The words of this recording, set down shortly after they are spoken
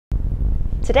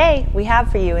Today, we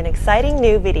have for you an exciting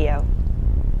new video.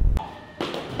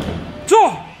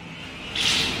 坐，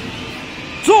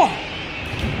坐，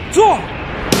坐，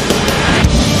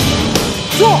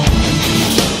坐，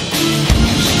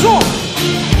坐，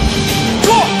坐，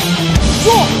坐，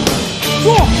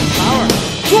坐，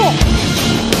坐，坐，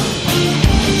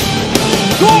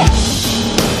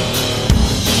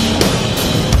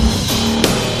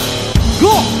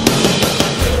坐。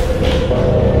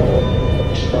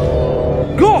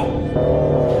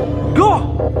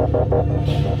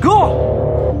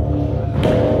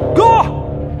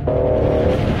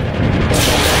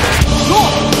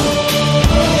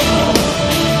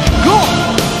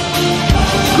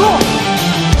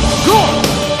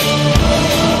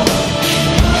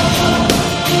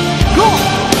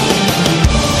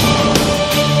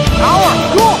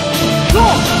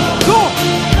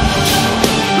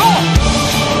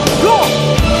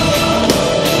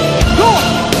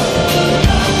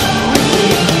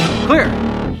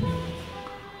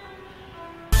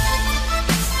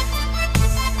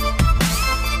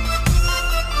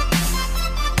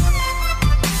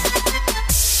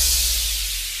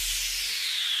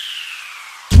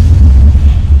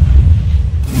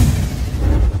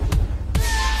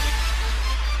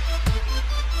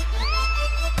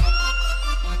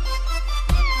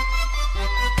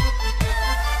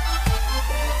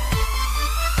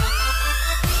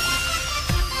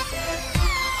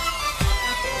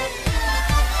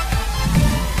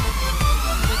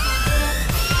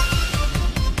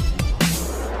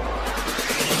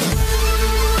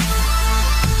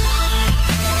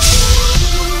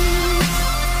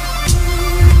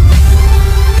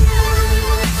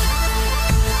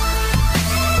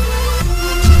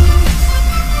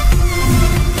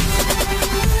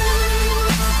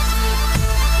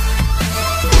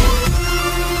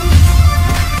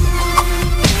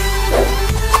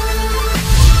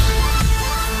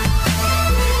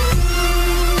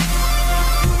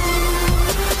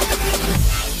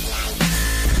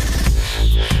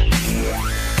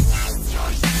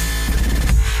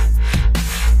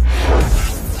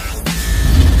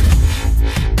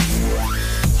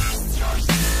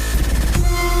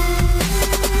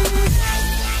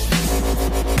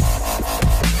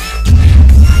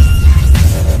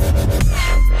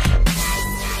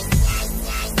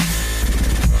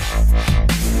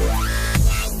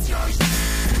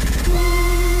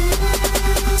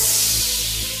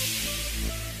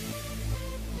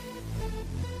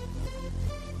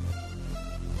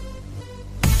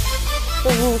 The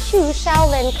Wushu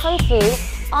Shaolin Kung Fu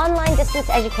online distance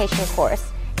education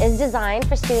course is designed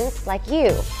for students like you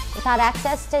without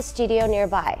access to a studio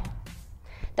nearby.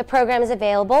 The program is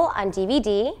available on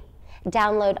DVD,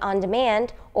 download on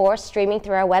demand, or streaming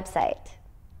through our website.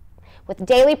 With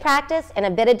daily practice and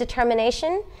a bit of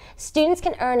determination, students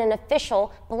can earn an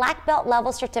official black belt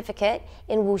level certificate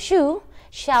in Wushu,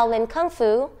 Shaolin Kung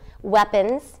Fu,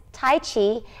 weapons, Tai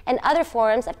Chi, and other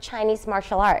forms of Chinese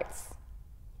martial arts.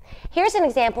 Here's an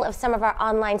example of some of our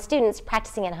online students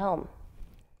practicing at home.